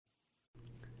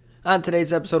On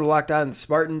today's episode of Locked On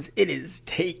Spartans, it is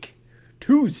Take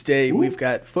Tuesday. Ooh. We've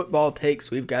got football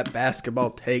takes, we've got basketball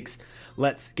takes.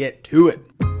 Let's get to it.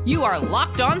 You are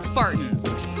Locked On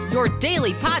Spartans, your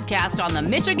daily podcast on the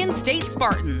Michigan State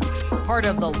Spartans, part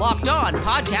of the Locked On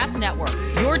Podcast Network,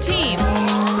 your team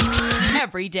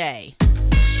every day.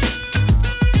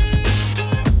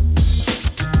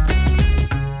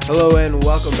 Hello and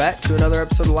welcome back to another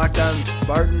episode of Locked On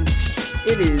Spartans.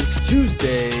 It is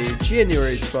Tuesday,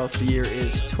 January 12th. The year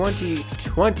is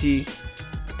 2020.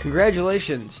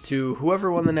 Congratulations to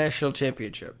whoever won the national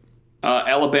championship.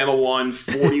 Alabama won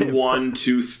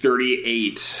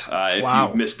 41-38.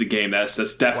 If you missed the game, that's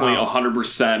definitely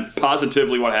 100%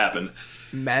 positively what happened.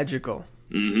 Magical.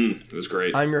 It was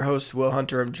great. I'm your host, Will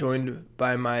Hunter. I'm joined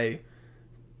by my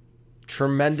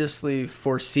tremendously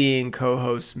foreseeing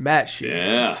co-host, Matt Sheehan.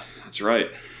 Yeah, that's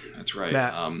right.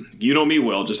 Matt. You know me,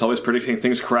 Will, just always predicting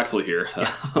things correctly here.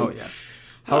 Yes. Oh, yes.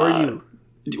 How are you?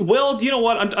 Will, you know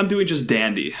what? I'm doing just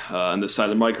dandy on this side of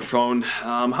the microphone.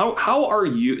 How are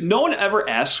you? No one ever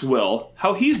asks Will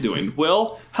how he's doing.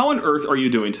 Will, how on earth are you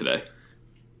doing today?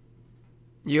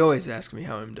 You always ask me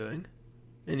how I'm doing.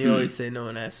 And you always say no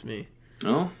one asks me.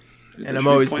 Oh? And I'm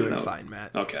always doing fine,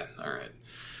 Matt. Okay, all right.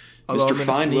 Although Mr.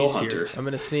 Fine Will Hunter. I'm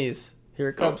going to sneeze. Here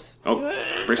it comes. Oh,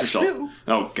 brace yourself.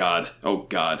 Oh, God.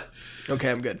 Okay,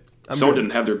 I'm good. Someone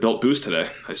didn't have their Built Boost today,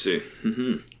 I see.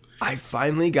 I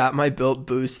finally got my Built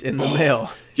Boost in the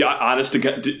mail. Yeah, honest to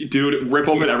God. Dude, rip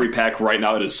open every pack right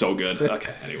now. It is so good.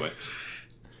 Okay, anyway.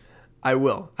 I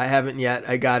will. I haven't yet.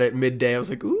 I got it midday. I was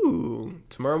like, ooh,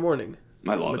 tomorrow morning.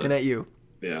 I love Looking at you.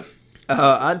 Yeah.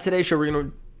 On today's show, we're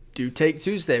going to do Take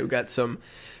Tuesday. We got some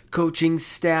coaching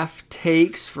staff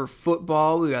takes for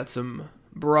football. We got some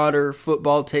broader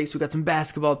football takes. We got some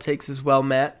basketball takes as well,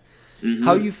 Matt.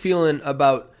 How are you feeling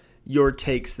about your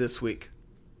takes this week?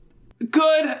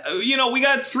 Good. You know, we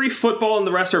got 3 football and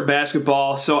the rest are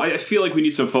basketball, so I feel like we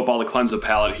need some football to cleanse the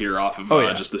palate here off of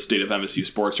just the state of MSU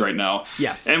sports right now.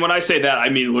 Yes. And when I say that, I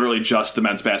mean literally just the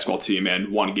men's basketball team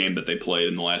and one game that they played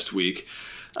in the last week.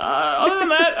 Other than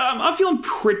that, I'm feeling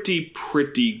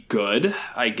pretty good,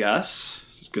 I guess,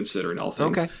 considering all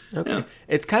things. Okay. Yeah.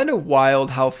 It's kind of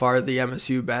wild how far the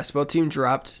MSU basketball team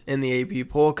dropped in the AP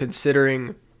poll,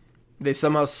 considering they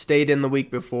somehow stayed in the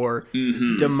week before,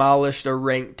 demolished a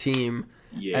ranked team,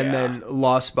 and then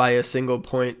lost by a single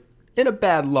point. In a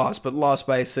bad loss, but lost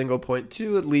by a single point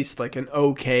to at least like an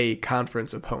okay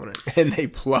conference opponent, and they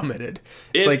plummeted.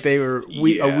 It's like they were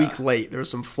a week late. There was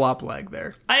some flop lag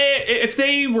there. If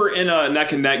they were in a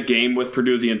neck-and-neck game with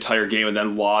Purdue the entire game and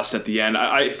then lost at the end,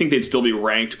 I think they'd still be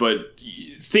ranked, but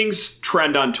things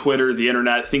trend on Twitter, the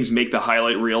internet, things make the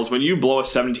highlight reels. When you blow a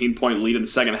 17-point lead in the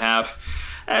second half,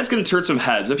 that's going to turn some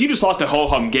heads. If you just lost a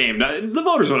ho-hum game, the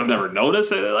voters would have never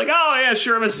noticed. They're like, oh, yeah,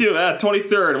 sure, MSU,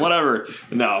 23rd, whatever.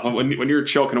 No, when you're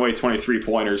choking away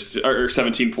 23-pointers or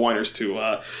 17-pointers to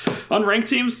unranked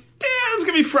teams, it's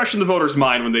going to be fresh in the voters'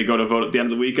 mind when they go to vote at the end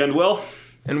of the weekend, Will.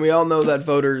 And we all know that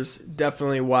voters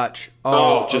definitely watch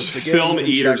all just of the film games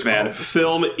eaters, man.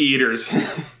 Film eaters.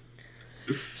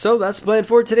 So that's the plan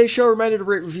for today's show. Reminder to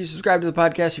rate, review, subscribe to the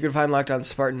podcast. You can find Locked On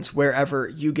Spartans wherever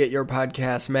you get your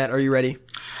podcasts. Matt, are you ready?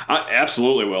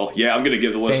 Absolutely, Will. Yeah, I'm going to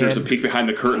give the listeners a peek behind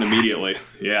the curtain immediately.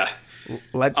 Yeah.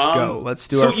 Let's go. Let's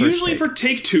do our first So usually take. For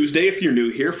Take Tuesday, if you're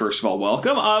new here, first of all,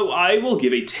 welcome. I will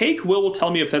give a take. Will tell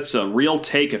me if that's a real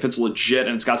take, if it's legit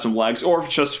and it's got some legs, or if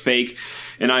it's just fake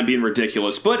and I'm being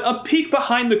ridiculous. But a peek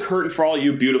behind the curtain for all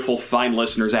you beautiful, fine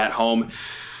listeners at home.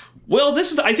 Well,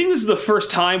 I think this is the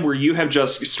first time where you have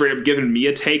just straight up given me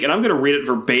a take, and I'm going to read it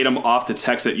verbatim off the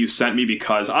text that you sent me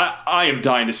because I am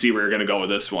dying to see where you're going to go with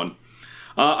this one.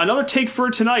 Another take for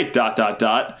tonight, ...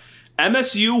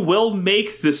 MSU will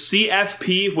make the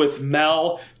CFP with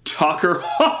Mel Tucker.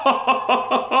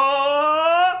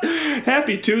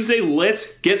 Happy Tuesday.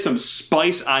 Let's get some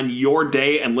spice on your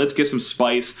day, and let's get some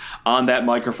spice on that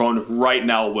microphone right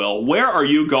now, Will. Where are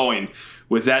you going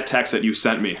with that text that you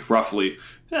sent me, roughly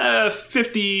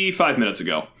 55 minutes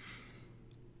ago?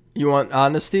 You want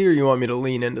honesty, or you want me to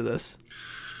lean into this?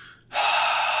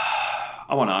 I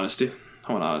want honesty.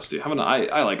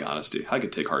 I like honesty. I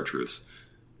could take hard truths.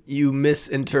 You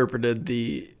misinterpreted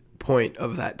the point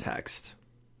of that text.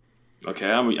 Okay,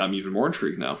 I'm even more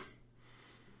intrigued now.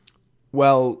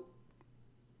 Well,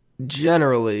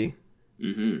 generally,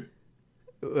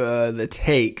 the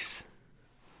takes,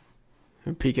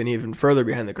 peeking even further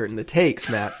behind the curtain, the takes,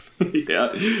 Matt.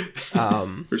 Yeah.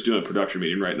 We're just doing a production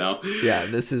meeting right now. Yeah,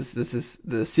 this is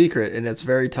the secret, and it's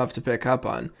very tough to pick up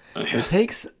on.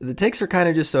 The takes are kind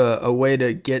of just a way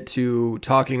to get to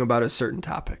talking about a certain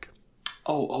topic.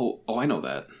 Oh, I know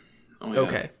that. Oh, yeah.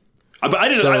 Okay. But I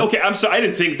didn't. I'm sorry. I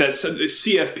didn't think that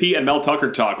CFP and Mel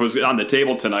Tucker talk was on the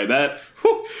table tonight.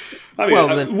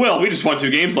 We just won 2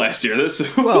 games last year.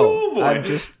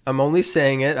 I'm only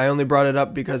saying it. I only brought it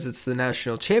up because it's the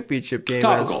national championship game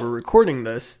topical. as we're recording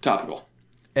this. Topical.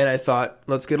 And I thought,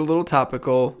 let's get a little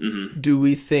topical. Mm-hmm. Do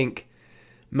we think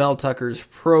Mel Tucker's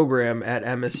program at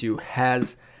MSU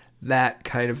has that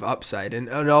kind of upside? And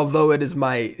although it is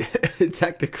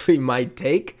technically my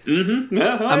take. Mm-hmm.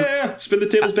 Yeah. Spin the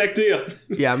tables back to you.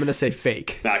 Yeah, I'm going to say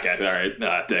fake. Okay, all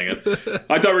right. Dang it.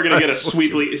 I thought we were going to get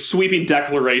a sweeping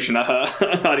declaration out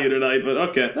of you tonight, but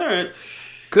okay. All right.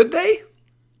 Could they?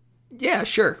 Yeah,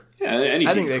 sure. Yeah, any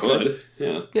team could.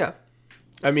 Yeah. Yeah.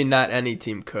 I mean, not any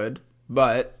team could,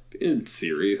 but in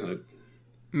theory.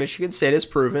 Michigan State has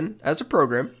proven as a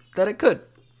program that it could.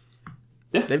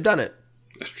 Yeah. They've done it.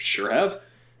 Sure have.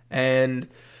 And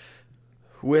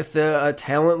with a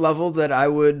talent level that I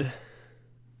would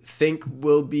think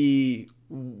will be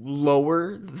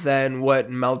lower than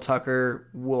what Mel Tucker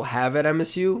will have at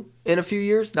MSU in a few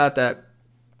years. Not that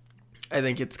I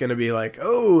think it's going to be like,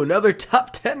 oh, another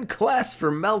top 10 class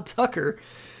for Mel Tucker.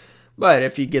 But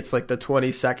if he gets like the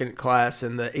 22nd class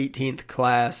and the 18th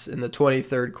class and the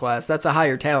 23rd class, that's a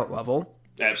higher talent level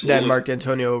than Mark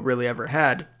D'Antonio really ever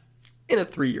had in a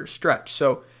 3-year stretch.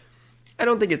 So I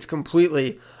don't think it's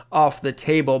completely off the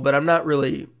table, but I'm not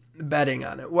really betting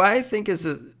on it. What I think is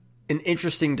an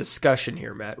interesting discussion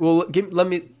here, Matt. Well,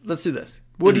 let's do this.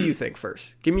 What do you think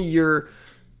first? Give me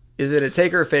is it a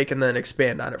take or a fake, and then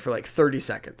expand on it for like 30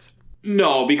 seconds.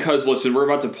 No, because listen, we're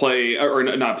about to play, or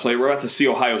not play, we're about to see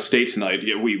Ohio State tonight.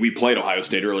 Yeah, we played Ohio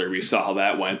State earlier. We saw how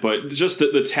that went. But just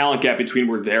the talent gap between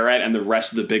where they're at and the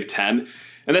rest of the Big Ten,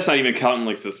 and that's not even counting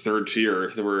like the third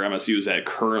tier where MSU is at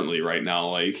currently right now.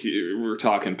 Like we're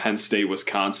talking Penn State,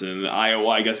 Wisconsin, Iowa.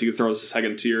 I guess you could throw as a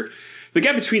second tier. The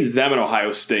gap between them and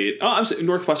Ohio State, I'm saying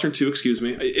Northwestern too, excuse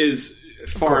me, is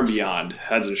far and beyond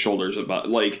heads and shoulders about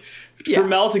like. Yeah. For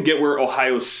Mel to get where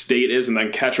Ohio State is and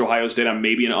then catch Ohio State on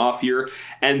maybe an off year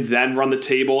and then run the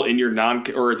table in your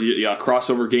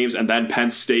crossover games and then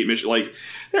Penn State, Michigan,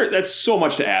 that's so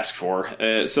much to ask for.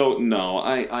 So no,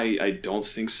 I don't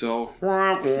think so.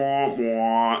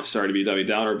 Sorry to be Debbie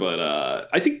Downer, but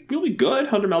I think we'll be good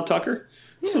under Mel Tucker.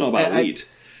 I don't know about elite.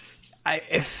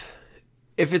 If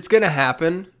it's gonna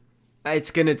happen,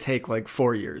 it's gonna take like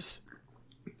 4 years.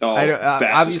 Oh,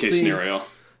 fastest case scenario.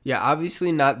 Yeah,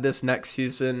 obviously not this next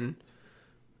season.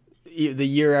 The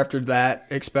year after that,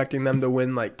 expecting them to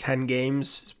win like 10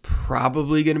 games is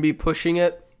probably going to be pushing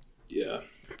it. Yeah.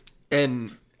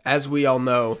 And as we all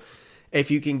know,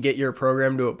 if you can get your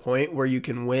program to a point where you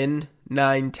can win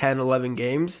 9, 10, 11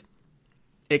 games,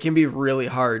 it can be really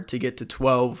hard to get to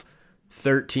 12,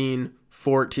 13,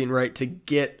 14, right, to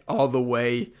get all the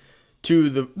way to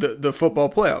the football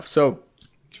playoff. So,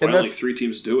 that's why only 3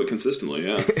 teams do it consistently,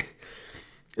 yeah.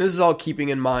 This is all keeping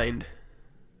in mind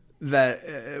that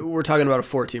we're talking about a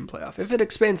 4-team playoff. If it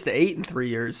expands to 8 in 3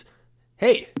 years,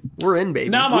 hey, we're in, baby.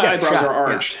 Now my eyebrows are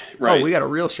arched. Yeah. Right. Oh, we got a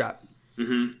real shot.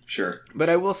 Mm-hmm. Sure. But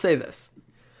I will say this.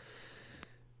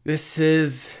 This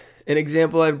is an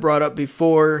example I've brought up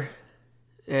before,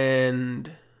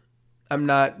 and I'm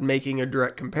not making a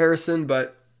direct comparison,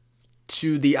 but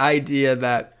to the idea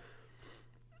that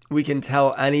we can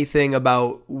tell anything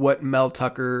about what Mel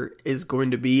Tucker is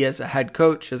going to be as a head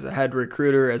coach, as a head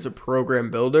recruiter, as a program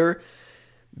builder,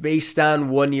 based on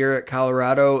 1 year at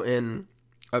Colorado and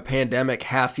a pandemic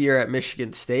half year at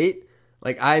Michigan State.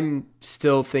 Like, I'm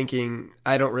still thinking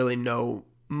I don't really know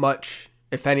much,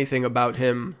 if anything, about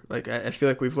him. Like, I feel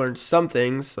like we've learned some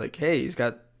things. Like, hey, he's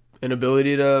got an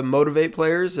ability to motivate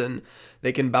players, and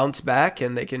they can bounce back,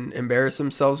 and they can embarrass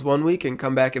themselves 1 week and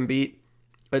come back and beat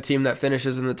a team that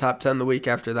finishes in the top 10 the week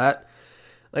after that.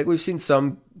 Like, we've seen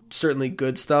some certainly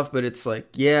good stuff, but it's like,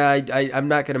 yeah, I'm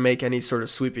not going to make any sort of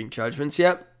sweeping judgments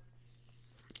yet.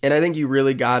 And I think you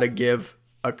really got to give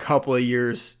a couple of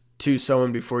years to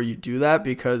someone before you do that,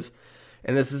 because,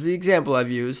 and this is the example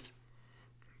I've used,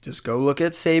 just go look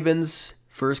at Saban's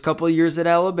first couple of years at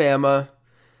Alabama.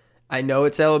 I know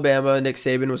it's Alabama. Nick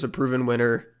Saban was a proven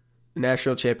winner,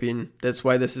 national champion. That's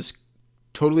why this is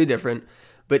totally different.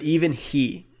 But even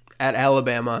he, at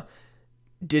Alabama,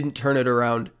 didn't turn it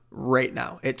around right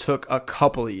now. It took a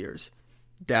couple of years.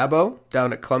 Dabo,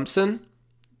 down at Clemson,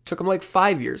 took him like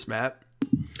 5 years, Matt.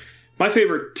 My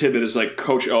favorite tidbit is like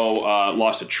Coach O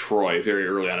lost to Troy very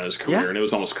early on in his career, and it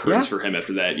was almost curtains for him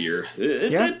after that year.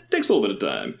 It takes a little bit of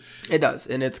time. It does,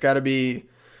 and it's got to be,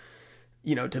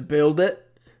 to build it,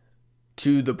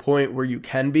 to the point where you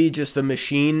can be just a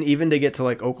machine, even to get to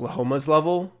like Oklahoma's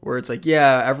level, where it's like,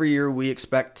 yeah, every year we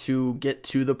expect to get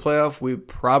to the playoff. We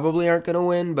probably aren't going to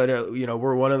win, but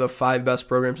we're one of the 5 best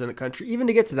programs in the country. Even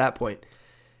to get to that point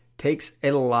takes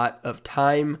a lot of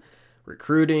time,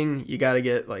 recruiting. You got to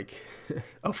get like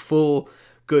a full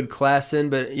good class in.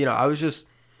 But, I was just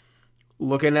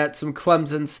looking at some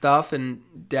Clemson stuff, and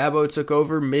Dabo took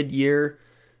over mid-year.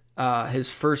 His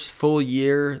first full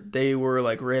year, they were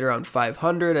like right around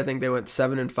 500. I think they went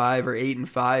 7-5 or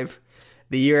 8-5.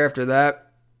 The year after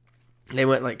that, they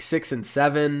went like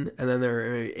 6-7, and then they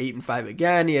were 8-5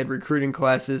 again. He had recruiting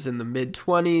classes in the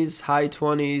mid-20s, high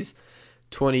 20s,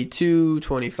 22,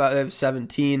 25,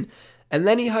 17. And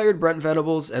then he hired Brent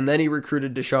Venables, and then he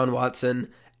recruited Deshaun Watson,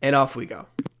 and off we go.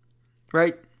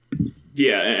 Right?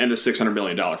 Yeah, and a $600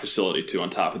 million facility, too, on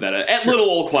top of that. At little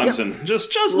old Clemson. Yep.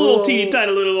 Just little teeny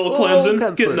tiny little old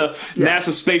Clemson. Getting a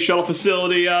massive space shuttle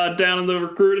facility down in the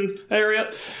recruiting area.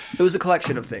 It was a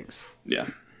collection of things. Yeah.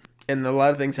 And a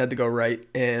lot of things had to go right.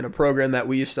 And a program that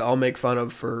we used to all make fun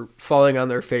of for falling on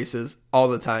their faces all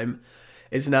the time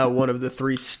is now one of the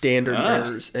 3 standard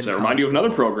bearers. Does that remind you of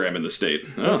another program in the state?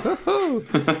 Oh.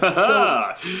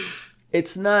 So,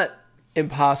 it's not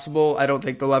impossible. I don't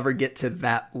think they'll ever get to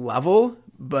that level,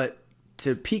 but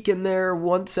to peak in there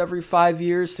once every 5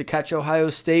 years to catch Ohio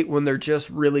State when they're just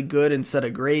really good instead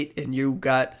of great, and you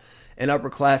got an upper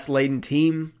class laden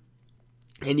team,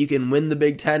 and you can win the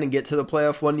Big Ten and get to the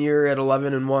playoff one year at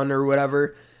 11-1 or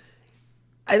whatever.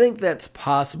 I think that's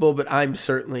possible, but I'm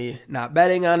certainly not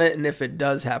betting on it. And if it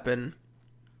does happen,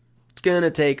 it's going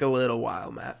to take a little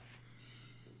while, Matt.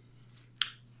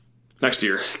 Next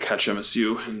year, catch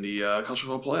MSU in the college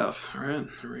football playoff. All right,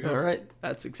 here we go. All right,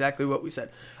 that's exactly what we said.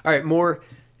 All right, more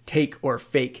take or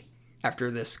fake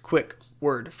after this quick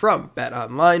word from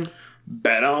BetOnline.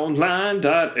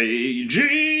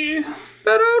 BetOnline.ag.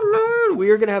 BetOnline. We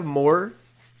are going to have more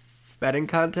betting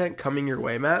content coming your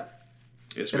way, Matt.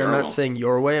 Yes, and I'm not saying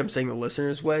your way, I'm saying the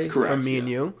listener's way. Correct, from me and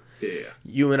you. Yeah.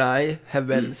 You and I have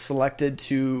been selected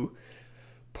to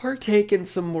partake in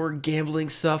some more gambling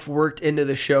stuff worked into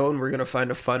the show, and we're going to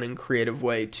find a fun and creative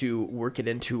way to work it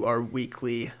into our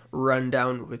weekly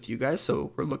rundown with you guys.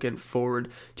 So we're looking forward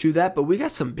to that. But we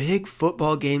got some big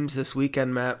football games this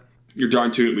weekend, Matt. You're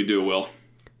darn tootin' we do, Will.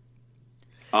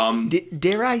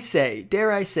 Dare I say,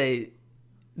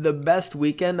 the best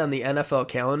weekend on the NFL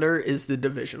calendar is the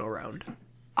divisional round.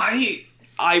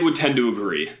 I would tend to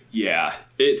agree. Yeah,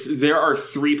 there are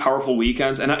 3 powerful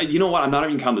weekends, and you know what? I'm not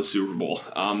even counting the Super Bowl.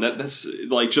 That's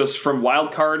like just from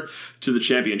wild card to the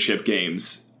championship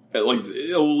games, like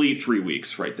elite 3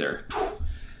 weeks right there.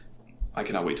 I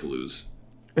cannot wait to lose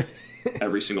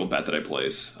every single bet that I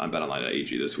place on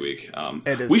BetOnline.ag this week.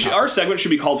 Our segment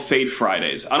should be called Fade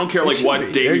Fridays. I don't care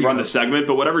what day we run the segment,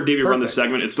 but whatever day we run the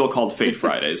segment, it's still called Fade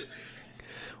Fridays.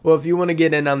 Well, if you want to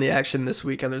get in on the action this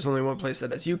weekend, there's only one place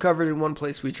that has you covered and one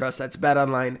place we trust. That's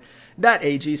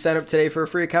BetOnline.ag. Sign up today for a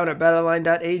free account at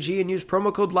BetOnline.ag and use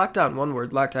promo code LOCKEDON. One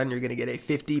word, LOCKEDON. You're going to get a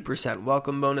 50%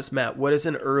 welcome bonus. Matt, what is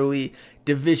an early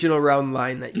divisional round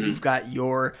line that you've got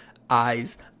your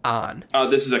eyes on?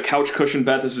 This is a couch cushion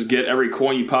bet. This is get every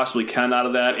coin you possibly can out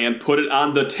of that and put it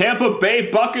on the Tampa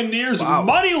Bay Buccaneers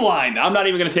money line. I'm not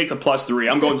even going to take the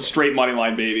 +3. I'm going straight money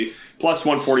line, baby. Plus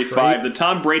 145. The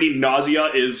Tom Brady nausea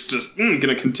is just going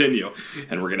to continue.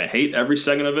 And we're going to hate every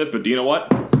second of it, but do you know what?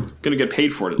 Going to get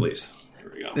paid for it at least.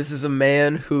 Here we go. This is a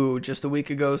man who just a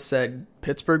week ago said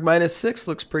Pittsburgh -6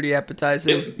 looks pretty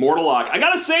appetizing. Mortal lock. I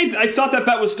got to say, I thought that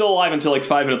bet was still alive until like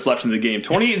 5 minutes left in the game.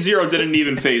 28-0 didn't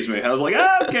even faze me. I was like,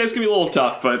 okay, it's going to be a little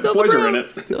tough, but the boys are in it.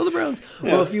 Still the Browns.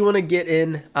 Yeah. Well, if you want to get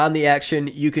in on the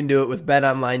action, you can do it with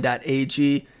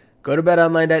BetOnline.ag. Go to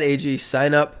BetOnline.ag,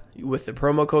 sign up with the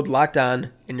promo code LOCKEDON,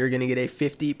 and you're going to get a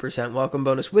 50% welcome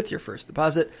bonus with your first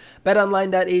deposit.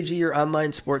 BetOnline.ag, your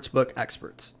online sportsbook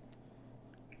experts.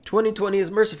 2020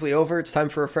 is mercifully over. It's time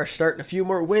for a fresh start and a few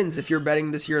more wins. If you're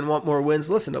betting this year and want more wins,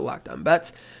 listen to Locked On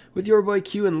Bets with your boy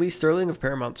Q and Lee Sterling of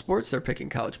Paramount Sports. They're picking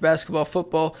college basketball,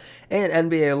 football,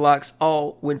 and NBA locks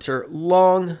all winter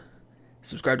long.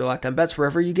 Subscribe to Locked On Bets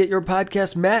wherever you get your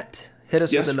podcast. Matt, hit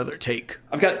us with another take.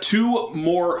 I've got 2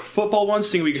 more football ones,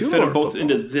 thinking we can fit them both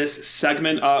into this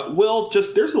segment. Will,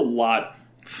 there's a lot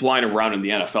flying around in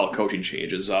the NFL coaching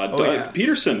changes. Doug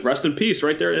Peterson, rest in peace,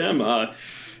 right there to him.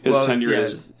 His tenure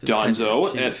as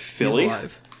Donzo at Philly.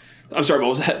 I'm sorry, what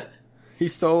was that?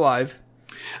 He's still alive.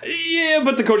 Yeah,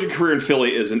 but the coaching career in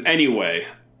Philly isn't. Anyway,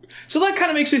 So that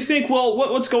kind of makes me think, well,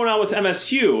 what's going on with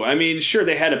MSU? I mean, sure,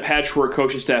 they had a patchwork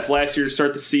coaching staff last year to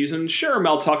start the season. Sure,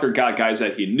 Mel Tucker got guys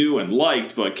that he knew and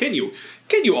liked, but can you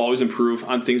always improve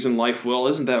on things in life? Will,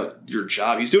 isn't that your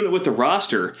job? He's doing it with the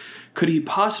roster. Could he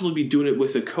possibly be doing it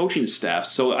with the coaching staff?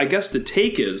 So I guess the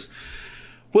take is,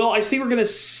 well, I think we're going to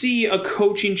see a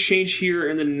coaching change here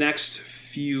in the next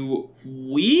few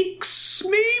weeks,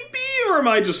 maybe? Or am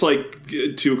I just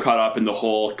too caught up in the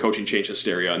whole coaching change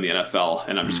hysteria in the NFL,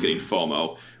 and I'm just getting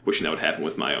FOMO, wishing that would happen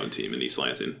with my own team in East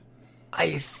Lansing?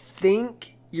 I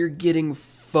think you're getting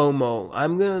FOMO.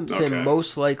 I'm going to say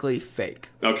most likely fake.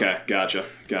 Okay, gotcha.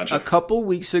 A couple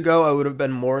weeks ago, I would have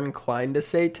been more inclined to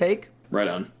say take. Right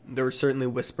on. There were certainly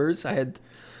whispers. I had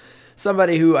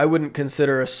somebody who I wouldn't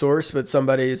consider a source, but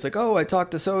somebody is like, oh, I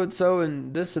talked to so-and-so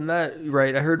and this and that.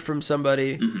 Right, I heard from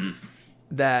somebody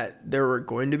that there were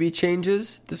going to be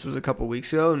changes. This was a couple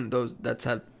weeks ago, and that's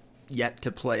have yet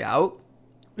to play out.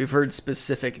 We've heard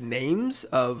specific names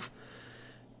of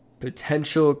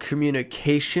potential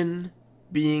communication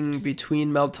being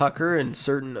between Mel Tucker and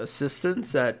certain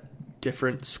assistants at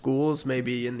different schools,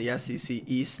 maybe in the SEC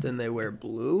East, and they wear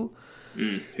blue.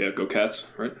 Yeah, go Cats,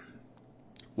 right?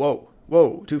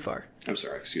 Whoa, too far. I'm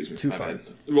sorry, excuse me. Too far.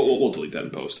 We'll delete that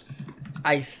in post.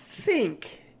 I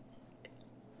think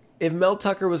if Mel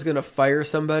Tucker was going to fire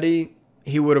somebody,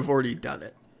 he would have already done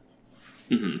it.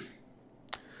 Mm-hmm.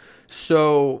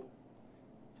 So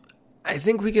I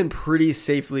think we can pretty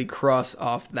safely cross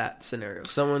off that scenario.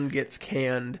 Someone gets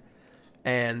canned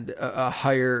and a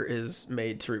hire is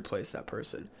made to replace that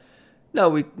person. No,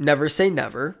 we never say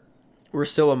never. We're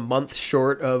still a month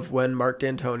short of when Mark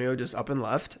D'Antonio just up and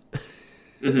left.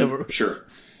 Sure.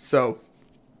 So,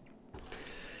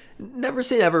 never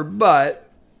say never, but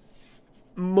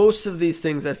most of these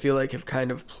things I feel like have kind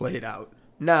of played out.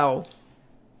 Now,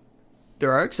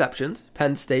 there are exceptions.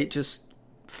 Penn State just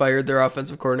fired their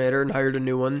offensive coordinator and hired a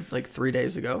new one 3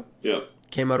 days ago. Yeah.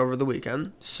 Came out over the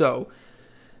weekend. So,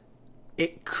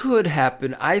 it could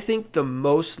happen. I think the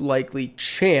most likely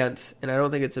chance, and I don't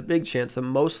think it's a big chance, the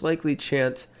most likely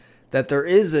chance that there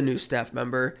is a new staff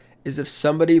member is if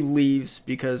somebody leaves,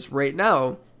 because right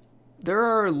now there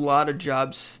are a lot of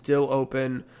jobs still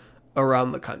open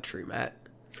around the country, Matt.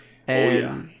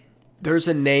 And there's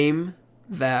a name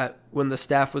that when the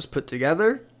staff was put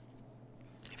together,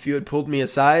 if you had pulled me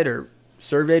aside or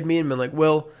surveyed me and been like,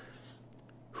 Will,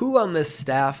 who on this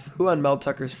staff, who on Mel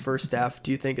Tucker's first staff,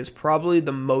 do you think is probably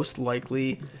the most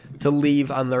likely to leave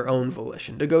on their own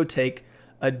volition, to go take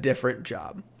a different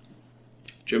job?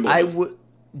 Jim Bollman.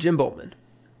 Jim Bollman.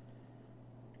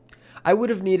 I would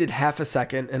have needed half a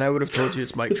second, and I would have told you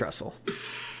it's Mike Tressel.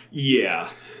 Yeah.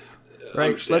 Right?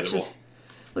 Understandable.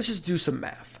 Let's just do some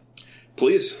math.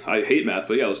 Please. I hate math,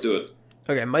 but yeah, let's do it.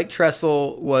 Okay, Mike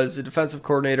Tressel was a defensive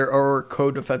coordinator or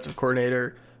co-defensive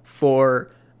coordinator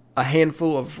for a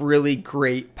handful of really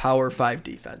great Power 5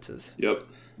 defenses. Yep.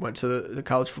 Went to the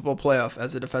college football playoff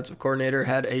as a defensive coordinator,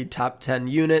 had a top 10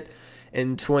 unit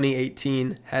in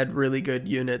 2018, had really good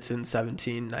units in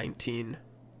 17, 19.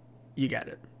 You get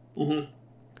it. Mm-hmm.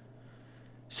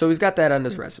 So he's got that on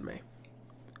his resume.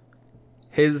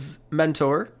 His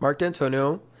mentor, Mark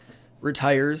D'Antonio,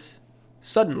 retires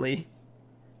suddenly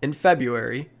in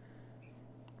February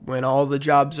when all the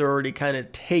jobs are already kind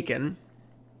of taken.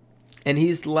 And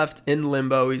he's left in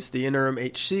limbo. He's the interim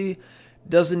HC.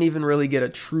 Doesn't even really get a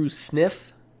true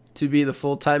sniff to be the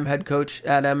full-time head coach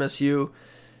at MSU.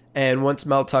 And once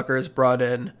Mel Tucker is brought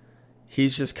in,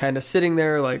 he's just kind of sitting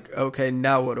there like, okay,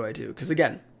 now what do I do? Because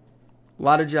again, a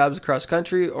lot of jobs across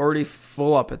country already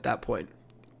full up at that point.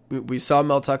 We saw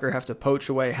Mel Tucker have to poach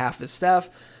away half his staff.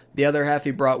 The other half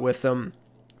he brought with him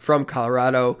from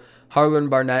Colorado. Harlan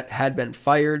Barnett had been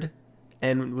fired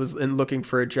and was looking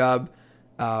for a job.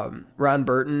 Ron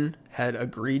Burton had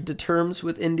agreed to terms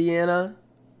with Indiana,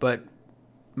 but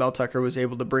Mel Tucker was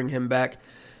able to bring him back.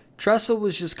 Tressel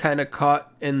was just kind of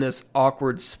caught in this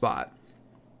awkward spot.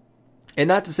 And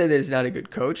not to say that he's not a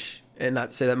good coach, and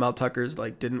not to say that Mel Tucker's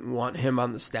didn't want him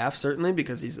on the staff, certainly,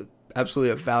 because he's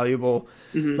absolutely a valuable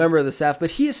member of the staff,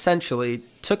 but he essentially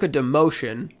took a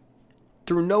demotion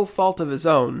through no fault of his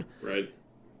own. Right.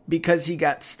 Because he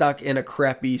got stuck in a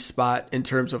crappy spot in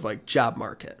terms of job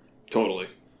market. Totally.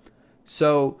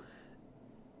 So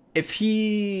if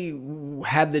he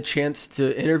had the chance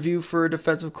to interview for a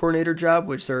defensive coordinator job,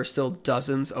 which there are still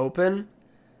dozens open,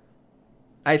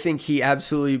 I think he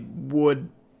absolutely would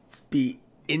be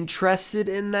interested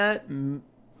in that.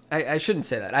 I shouldn't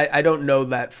say that. I don't know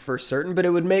that for certain, but it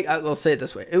would make, I'll say it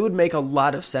this way, it would make a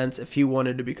lot of sense if he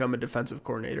wanted to become a defensive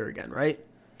coordinator again, right?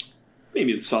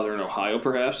 Maybe in southern Ohio,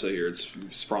 perhaps. I hear it's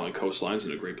sprawling coastlines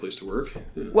and a great place to work.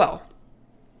 Yeah. Well,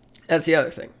 That's the other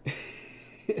thing.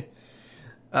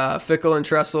 Fickell and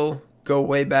Tressel go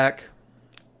way back.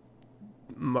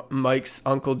 Mike's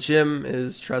Uncle Jim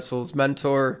is Tressel's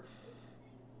mentor.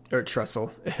 Or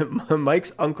Tressel.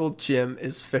 Mike's Uncle Jim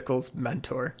is Fickell's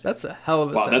mentor. That's a hell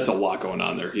of a sentence. That's a lot going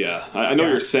on there. Yeah. I know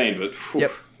what you're saying, but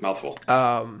mouthful.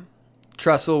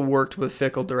 Tressel worked with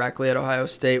Fickell directly at Ohio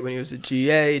State when he was a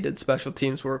GA, did special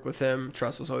teams work with him.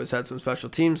 Tressel's always had some special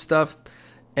teams stuff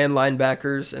and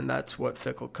linebackers, and that's what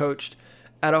Fickell coached.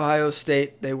 At Ohio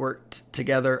State, they worked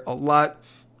together a lot.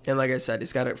 And like I said,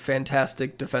 he's got a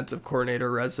fantastic defensive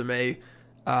coordinator resume.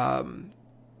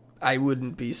 I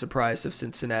wouldn't be surprised if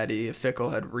Cincinnati, if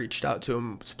Fickell had reached out to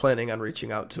him, was planning on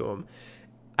reaching out to him.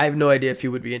 I have no idea if he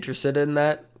would be interested in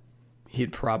that.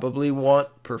 He'd probably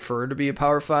prefer to be a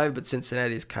Power 5, but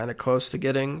Cincinnati's kind of close to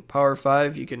getting Power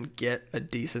 5. You can get a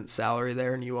decent salary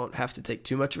there, and you won't have to take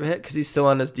too much of a hit because he's still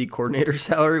on his D coordinator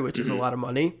salary, which is a lot of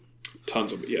money.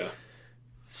 Tons of it, yeah.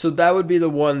 So that would be the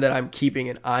one that I'm keeping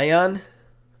an eye on.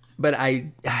 But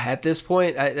at this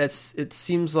point, it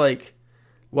seems like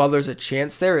while there's a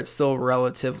chance there, it's still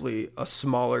relatively a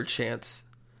smaller chance,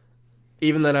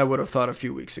 even than I would have thought a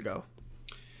few weeks ago.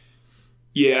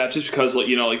 Yeah, just because,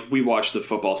 we watch the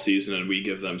football season and we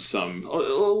give them a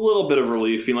little bit of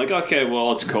relief, being like, okay,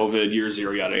 well, it's COVID, year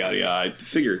zero, yada, yada, yada. I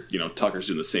figure, Tucker's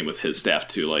doing the same with his staff,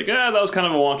 too. Like, that was kind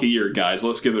of a wonky year, guys.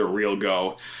 Let's give it a real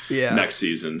go next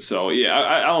season. So,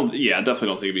 I definitely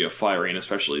don't think it'd be a firing,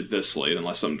 especially this late,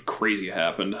 unless something crazy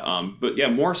happened. But, yeah,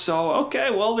 more so, okay,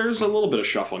 well, there's a little bit of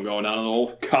shuffling going on in the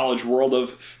whole college world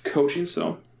of coaching,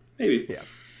 so maybe.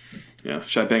 Yeah.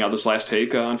 Should I bang out this last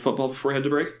take on football before we head to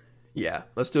break? Yeah,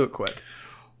 let's do it quick.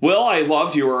 Well, I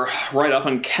loved your write-up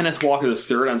on Kenneth Walker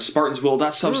III on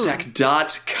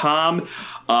SpartansWill.substack.com.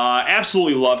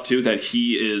 Absolutely love, too, that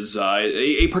he is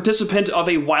a participant of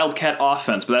a Wildcat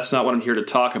offense, but that's not what I'm here to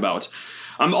talk about.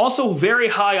 I'm also very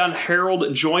high on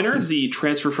Harold Joyner, the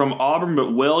transfer from Auburn,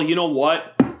 but Will, you know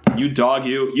what? You dog,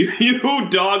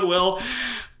 Will.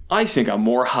 I think I'm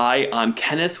more high on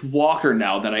Kenneth Walker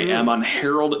now than I am on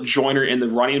Harold Joyner in the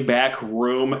running back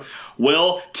room.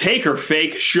 Will, take or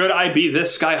fake? Should I be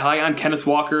this guy high on Kenneth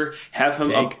Walker? Have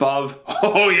him above?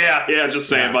 Oh, yeah, just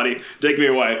saying, buddy. Take me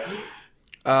away.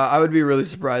 I would be really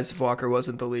surprised if Walker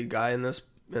wasn't the lead guy in this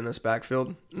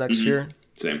backfield next year.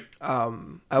 Same.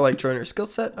 I like Joyner's skill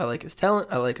set. I like his talent.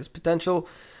 I like his potential.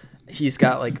 He's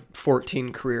got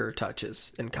 14 career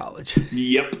touches in college.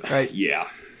 Yep. Right? Yeah.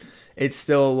 It's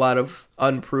still a lot of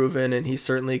unproven, and he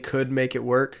certainly could make it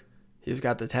work. He's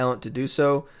got the talent to do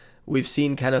so. We've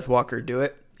seen Kenneth Walker do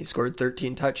it. He scored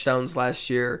 13 touchdowns last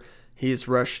year. He's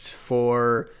rushed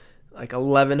for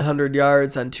 1,100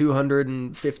 yards on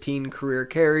 215 career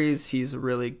carries. He's a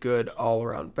really good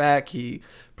all-around back. He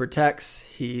protects.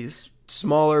 He's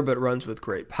smaller but runs with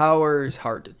great power. He's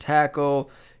hard to tackle.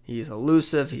 He's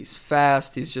elusive. He's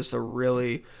fast. He's just a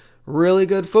really, really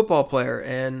good football player,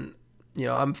 and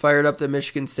I'm fired up that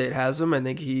Michigan State has him. I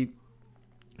think he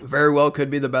very well could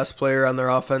be the best player on their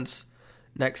offense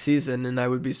next season, and I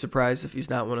would be surprised if he's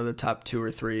not one of the top 2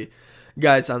 or 3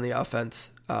 guys on the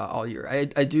offense all year. I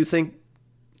do think,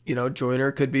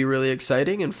 Joyner could be really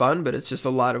exciting and fun, but it's just a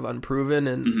lot of unproven,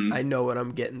 and I know what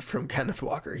I'm getting from Kenneth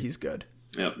Walker. He's good.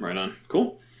 Yep, right on.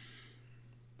 Cool.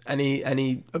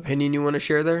 Any opinion you want to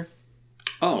share there?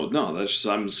 Oh, no, that's just,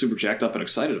 I'm super jacked up and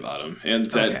excited about him. And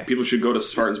that people should go to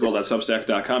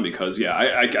SpartansWill.substack.com because,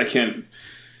 I can't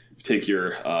take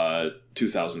your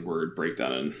 2,000-word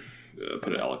breakdown and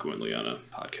put it eloquently on a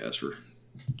podcast for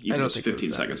even just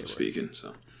 15 seconds of speaking.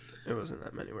 So it wasn't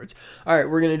that many words. All right,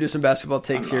 we're going to do some basketball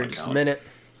takes here in just a minute.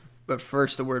 But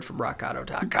first, a word from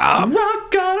RockAuto.com.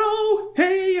 Rock Auto!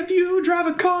 Hey, if you drive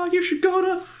a car, you should go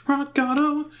to Rock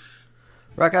Auto.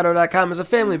 RockAuto.com is a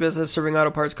family business serving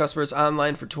auto parts customers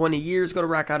online for 20 years. Go to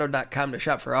RockAuto.com to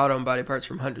shop for auto and body parts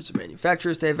from hundreds of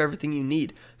manufacturers. They have everything you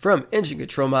need, from engine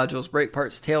control modules, brake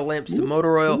parts, tail lamps, to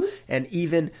motor oil, and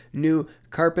even new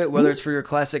carpet. Whether it's for your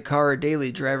classic car or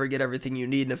daily driver, get everything you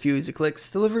need in a few easy clicks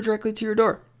delivered directly to your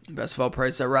door. Best of all,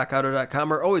 prices at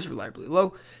RockAuto.com are always reliably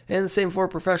low, and the same for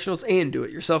professionals and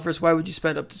do-it-yourselfers. Why would you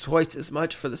spend up to twice as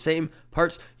much for the same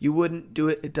parts? You wouldn't do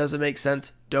it. It doesn't make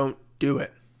sense. Don't do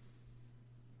it.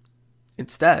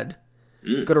 Instead,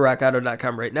 go to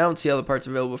RockAuto.com right now and see all the parts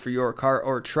available for your car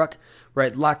or truck.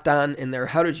 Right, Locked On in their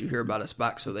How Did You Hear About Us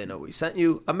box so they know we sent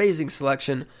you. Amazing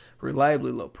selection,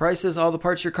 reliably low prices, all the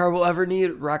parts your car will ever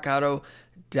need.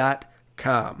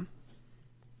 RockAuto.com.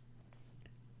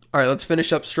 All right, let's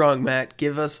finish up strong, Matt.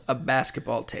 Give us a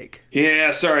basketball take. Yeah,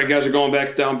 sorry, guys are going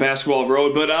back down basketball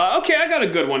road, but okay, I got a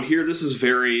good one here. This is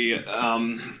very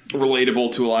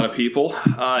relatable to a lot of people.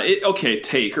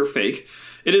 Take or fake.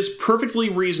 it is perfectly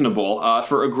reasonable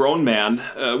for a grown man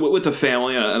with a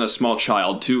family and a small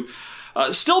child to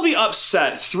still be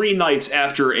upset 3 nights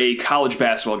after a college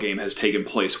basketball game has taken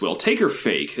place, Will. Take or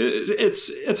fake.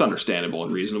 It's understandable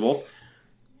and reasonable.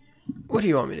 What do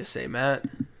you want me to say, Matt?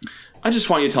 I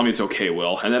just want you to tell me it's okay,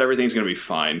 Will, and that everything's going to be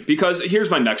fine. Because here's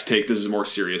my next take. This is a more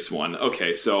serious one.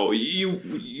 Okay, so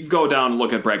you go down and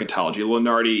look at bracketology.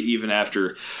 Lunardi, even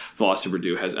after the loss to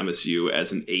Purdue, has MSU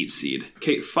as an 8 seed.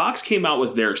 Okay, Fox came out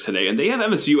with theirs today, and they have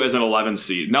MSU as an 11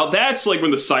 seed. Now, that's like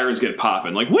when the sirens get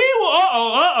popping. Like,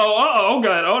 oh,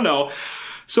 God, oh, no.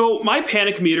 So my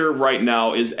panic meter right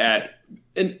now is at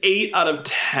an 8 out of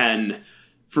 10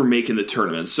 for making the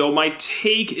tournament. So my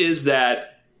take is that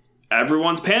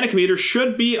everyone's panic meter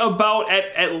should be about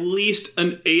at least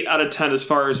an 8 out of 10 as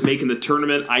far as making the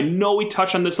tournament. I know we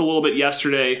touched on this a little bit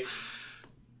yesterday,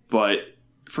 but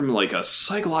from like a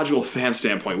psychological fan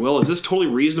standpoint, Will, is this totally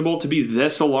reasonable to be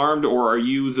this alarmed, or are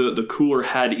you the cooler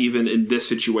head even in this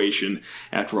situation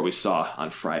after what we saw on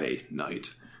Friday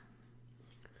night?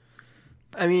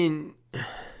 I mean,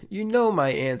 you know my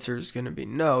answer is going to be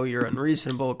no, you're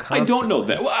unreasonable constantly. I don't know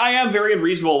that. Well, I am very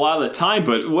unreasonable a lot of the time,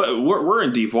 but we're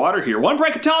in deep water here. One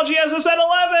bracketology has us at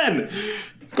 11!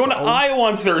 Going to Iowa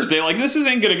on Thursday. Like, this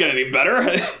isn't going to get any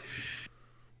better.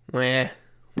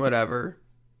 Whatever.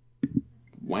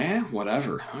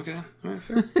 Whatever. Okay. All right,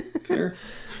 fair.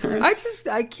 Right.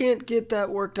 I can't get that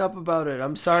worked up about it.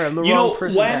 I'm sorry, I'm the wrong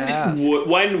person to ask.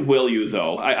 When will you,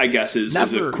 though? I guess is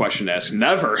a question to ask.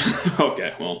 Never.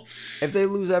 Okay, well. If they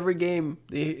lose every game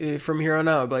from here on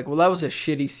out, I'd be like, well, that was a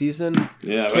shitty season.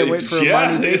 Yeah, can't wait for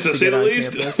Monty Bates to get on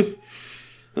least. campus.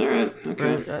 All right,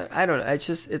 okay. Right? I don't know.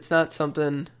 It's not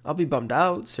something, I'll be bummed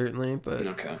out, certainly, but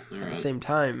okay. All right. At the same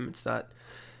time, it's not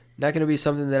going to be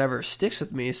something that ever sticks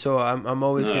with me, so I'm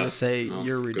always going to say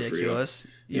you're ridiculous.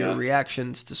 Your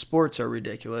reactions to sports are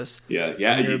ridiculous. Yeah.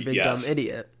 And you're a big dumb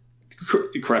idiot.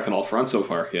 Correct on all fronts so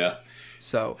far, yeah.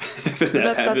 So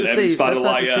that's not to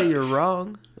say you're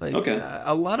wrong. Like, okay.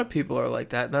 A lot of people are like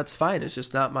that, and that's fine. It's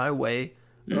just not my way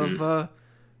of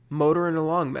motoring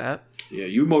along, Matt. Yeah,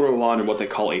 you motor along in what they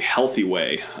call a healthy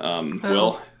way.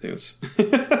 Will, I think it's...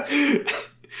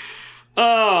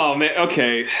 Oh, man.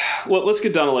 Okay. Well, let's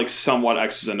get down to like somewhat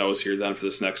X's and O's here then for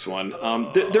this next one.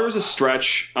 There was a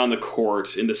stretch on the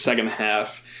court in the second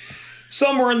half,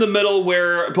 somewhere in the middle,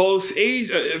 where both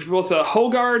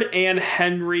Hoggard and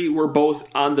Henry were both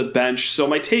on the bench. So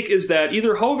my take is that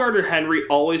either Hoggard or Henry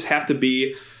always have to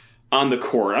be on the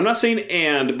court. I'm not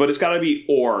saying but it's got to be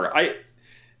or. I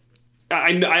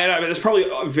it's probably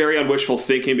very unwishful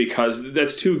thinking because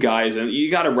that's 2 guys and you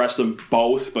got to rest them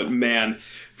both. But man,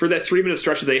 for that 3-minute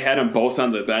stretch that they had them both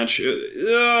on the bench,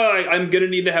 I'm going to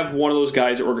need to have one of those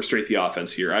guys orchestrate the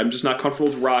offense here. I'm just not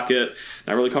comfortable with Rocket,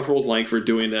 not really comfortable with Langford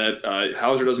doing that.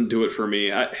 Hauser doesn't do it for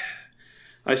me. I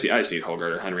just need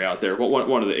Hoggard or Henry out there.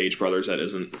 One of the H brothers that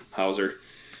isn't Hauser.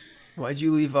 Why'd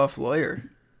you leave off Lawyer?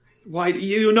 Why do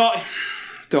you not?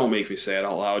 Don't make me say it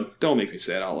out loud. Don't make me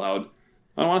say it out loud.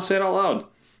 I don't want to say it out loud.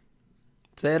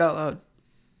 Say it out loud.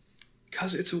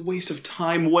 Because it's a waste of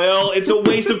time, Will. It's a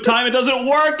waste of time. It doesn't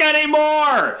work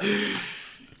anymore.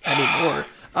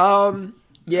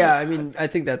 Yeah, I mean, I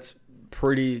think that's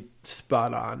pretty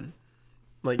spot on.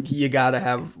 Like, you got to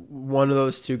have one of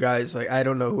those 2 guys. Like, I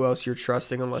don't know who else you're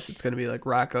trusting unless it's going to be like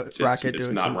Rocket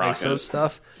doing some ISO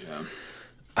stuff. Yeah.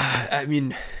 I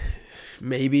mean,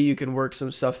 maybe you can work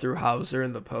some stuff through Hauser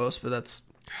in the post, but that's,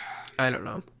 I don't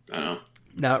know. I know.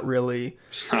 Not really.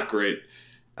 It's not great.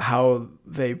 How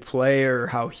they play or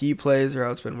how he plays or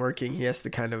how it's been working. He has to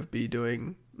kind of be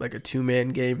doing like a 2-man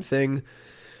game thing,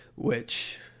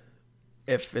 which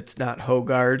if it's not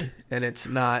Hoggard and it's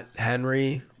not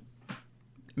Henry,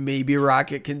 maybe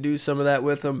Rocket can do some of that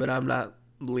with him, but I'm not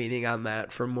leaning on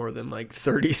that for more than like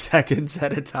 30 seconds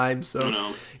at a time.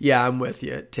 So yeah, I'm with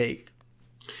you. Take.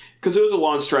 Because it was a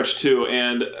long stretch too,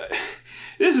 and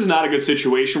this is not a good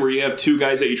situation where you have 2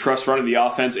 guys that you trust running the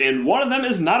offense, and one of them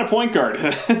is not a point guard.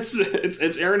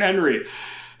 It's Aaron Henry,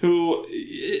 who,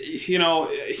 you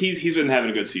know, he's been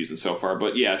having a good season so far.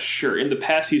 But yeah, sure. In the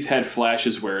past, he's had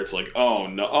flashes where it's like, oh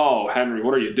no, Henry,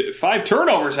 what are you doing? 5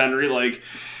 turnovers, Henry, like,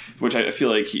 which I feel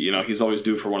like he's always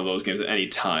due for one of those games at any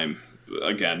time.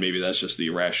 Again, maybe that's just the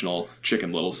irrational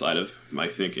Chicken Little side of my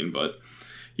thinking, but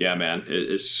yeah, man,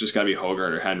 it's just got to be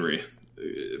Hoggard or Henry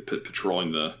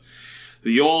patrolling the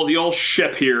old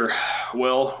ship here,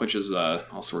 Will, which is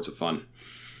all sorts of fun.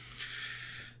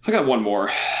 I got one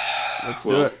more. Let's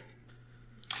do it.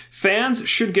 Fans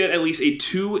should get at least a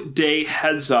 2-day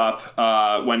heads up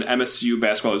when MSU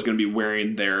basketball is going to be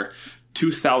wearing their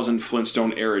 2000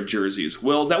 Flintstone era jerseys.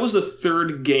 Will, that was the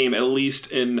 3rd game, at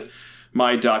least in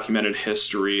my documented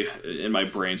history in my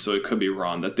brain, so it could be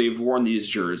wrong, that they've worn these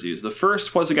jerseys. The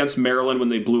first was against Maryland when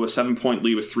they blew a 7-point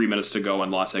lead with 3 minutes to go and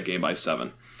lost that game by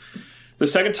 7. The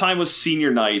second time was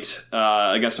senior night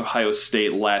against Ohio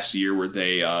State last year, where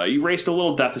they erased a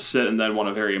little deficit and then won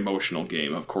a very emotional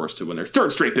game, of course, to win their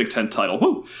third straight Big Ten title.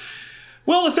 Woo!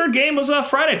 Well, the third game was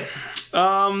Friday.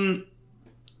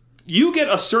 You get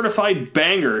a certified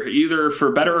banger, either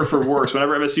for better or for worse,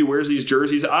 whenever MSU wears these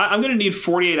jerseys. I'm going to need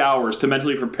 48 hours to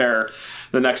mentally prepare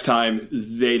the next time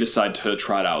they decide to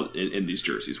try it out in these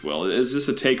jerseys, Will. Is this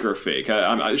a take or a fake?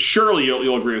 Surely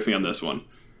you'll agree with me on this one.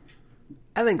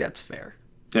 I think that's fair.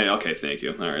 Hey, okay, thank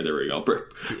you. All right, there we go.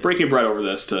 Breaking bread over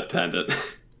this to end it.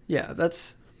 Yeah,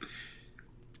 that's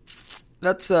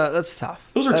tough.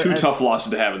 Those are two tough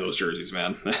losses to have in those jerseys,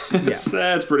 man.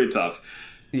 That's pretty tough.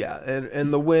 Yeah,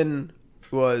 and the win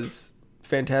was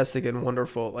fantastic and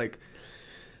wonderful. Like,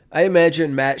 I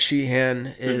imagine Matt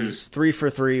Sheehan is 3 for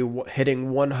 3,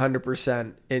 hitting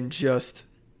 100% and just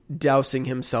dousing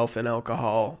himself in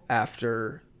alcohol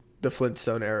after the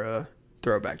Flintstone era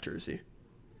throwback jersey.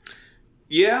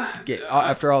 Yeah.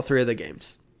 After all 3 of the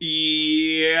games.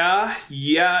 Yeah.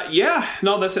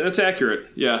 No, that's accurate.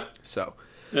 Yeah. So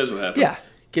that's what happened. Yeah.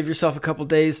 Give yourself a couple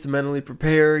days to mentally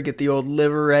prepare, get the old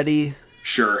liver ready.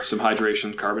 Sure, some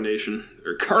hydration, carbonation.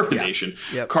 Yeah.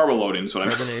 Yep. Carboloading is what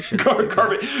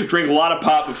Carbonation. Drink a lot of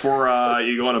pop before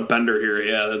you go on a bender here.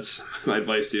 Yeah, that's my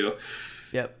advice to you.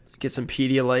 Yep. Get some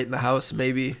Pedialyte in the house,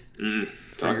 maybe,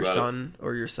 for your son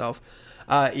or yourself.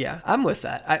 Yeah, I'm with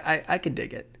that. I can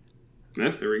dig it. Yeah,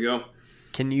 there we go.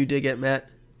 Can you dig it, Matt?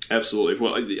 Absolutely.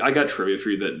 Well, I got trivia for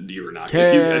you that you were not.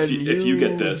 If you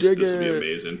get this will be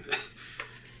amazing.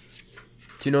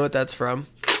 Do you know what that's from?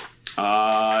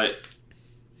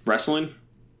 Wrestling?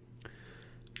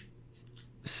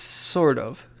 Sort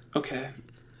of. Okay.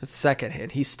 It's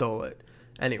secondhand. He stole it.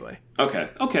 Anyway. Okay.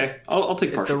 I'll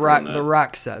take part. The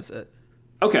Rock says it.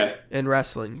 Okay. In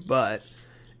wrestling, but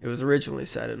it was originally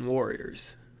said in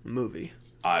Warriors movie.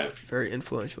 Very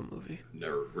influential movie.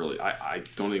 Never really. I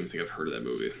don't even think I've heard of that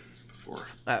movie before.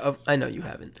 I know you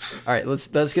haven't. All right, let's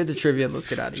get to trivia and let's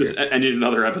get out of here. I need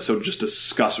another episode just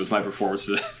discussed with my performance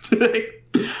today.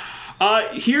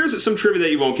 Here's some trivia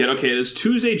that you won't get. Okay, it is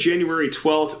Tuesday, January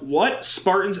 12th. What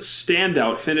Spartans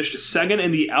standout finished second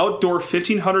in the outdoor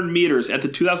 1,500 meters at the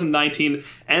 2019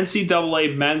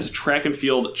 NCAA Men's Track and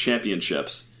Field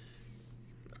Championships?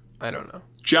 I don't know.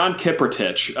 John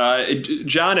Kiprotich.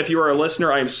 John, if you are a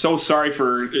listener, I am so sorry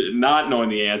for not knowing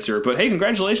the answer. But hey,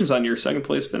 congratulations on your second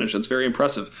place finish. That's very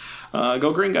impressive.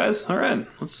 Go green, guys. All right.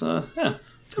 Let's a nice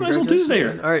little Tuesday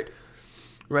here. All right.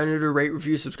 Reminder to rate,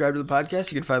 review, subscribe to the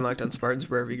podcast. You can find Locked On Spartans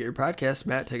wherever you get your podcasts.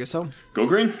 Matt, take us home. Go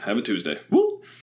green. Have a Tuesday. Woo!